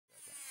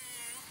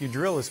Your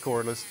drill is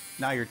cordless,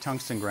 now your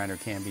tungsten grinder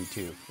can be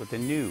too, with the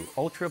new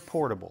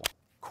ultra-portable,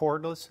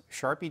 cordless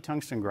Sharpie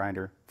tungsten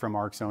grinder from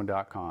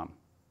Arc-Zone.com.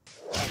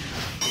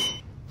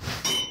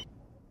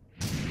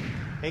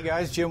 Hey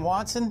guys, Jim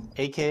Watson,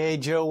 aka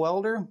Joe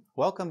Welder.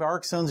 Welcome to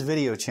Arc-Zone's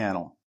video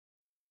channel.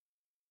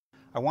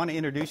 I want to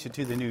introduce you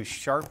to the new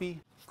Sharpie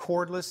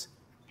cordless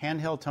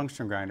handheld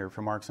tungsten grinder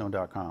from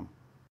Arc-Zone.com.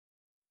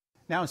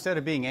 Now, instead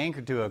of being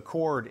anchored to a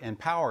cord and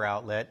power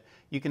outlet,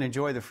 you can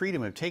enjoy the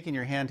freedom of taking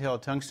your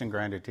handheld tungsten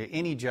grinder to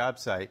any job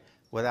site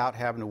without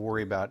having to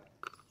worry about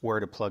where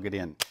to plug it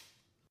in.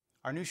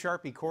 Our new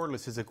Sharpie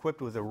cordless is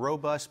equipped with a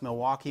robust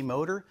Milwaukee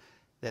motor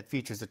that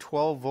features a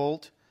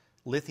 12-volt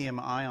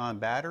lithium-ion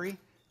battery,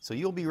 so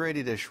you'll be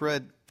ready to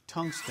shred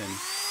tungsten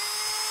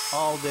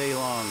all day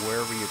long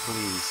wherever you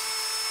please.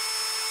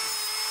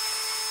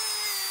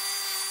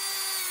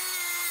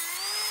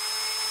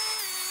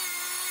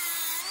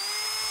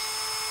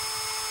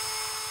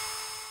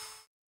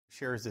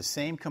 Shares the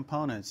same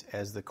components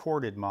as the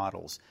corded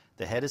models: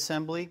 the head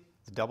assembly,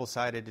 the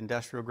double-sided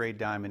industrial-grade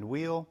diamond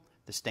wheel,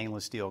 the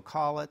stainless steel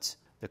collets,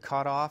 the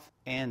cutoff,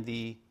 and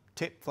the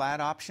tip flat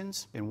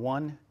options in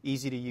one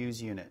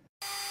easy-to-use unit.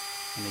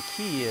 And the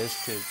key is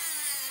to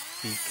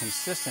be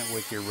consistent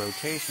with your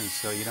rotation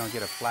so you don't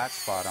get a flat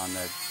spot on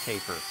the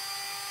taper.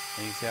 I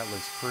think that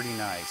looks pretty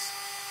nice.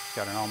 It's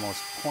got an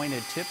almost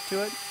pointed tip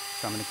to it,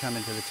 so I'm going to come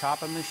into the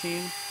top of the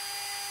machine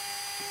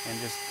and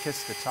just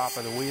kiss the top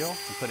of the wheel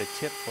and put a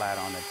tip flat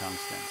on the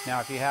tungsten.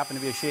 Now, if you happen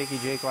to be a shaky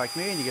Jake like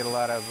me and you get a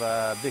lot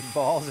of big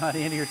balls on the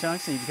end of your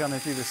tungsten, you can come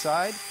in through the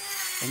side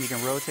and you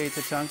can rotate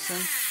the tungsten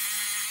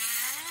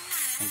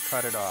and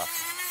cut it off.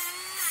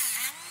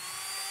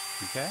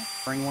 Okay?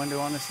 Spring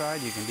window on the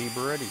side, you can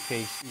deburr it in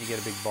case you get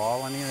a big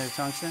ball on the end of the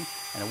tungsten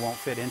and it won't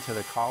fit into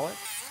the collet.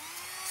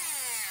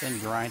 Then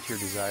grind to your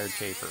desired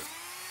taper.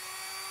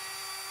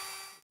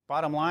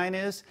 Bottom line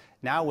is,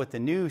 now with the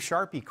new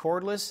Sharpie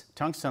cordless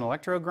tungsten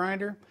electrode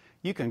grinder,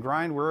 you can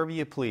grind wherever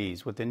you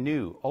please with the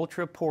new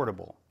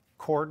ultra-portable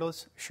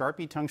cordless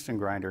Sharpie tungsten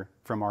grinder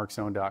from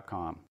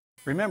Arc-Zone.com.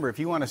 Remember, if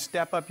you want to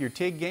step up your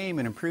TIG game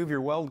and improve your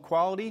weld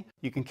quality,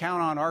 you can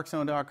count on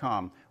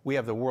Arc-Zone.com. We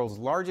have the world's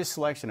largest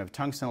selection of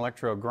tungsten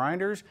electrode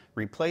grinders,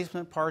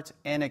 replacement parts,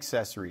 and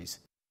accessories.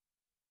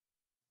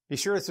 Be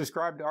sure to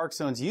subscribe to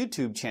Arc-Zone's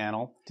YouTube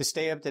channel to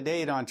stay up to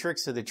date on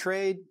tricks of the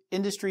trade,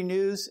 industry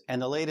news,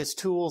 and the latest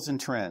tools and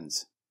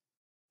trends.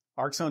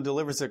 Arc-Zone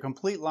delivers a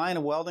complete line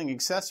of welding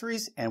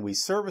accessories, and we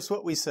service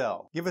what we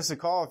sell. Give us a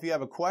call if you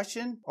have a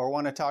question or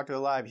want to talk to a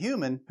live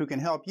human who can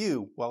help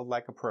you weld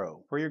like a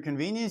pro. For your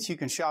convenience, you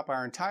can shop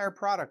our entire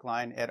product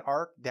line at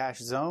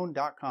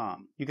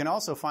Arc-Zone.com. You can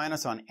also find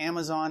us on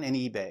Amazon and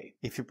eBay.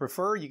 If you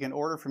prefer, you can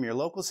order from your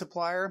local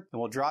supplier and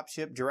we'll drop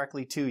ship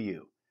directly to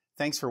you.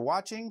 Thanks for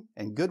watching,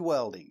 and good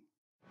welding.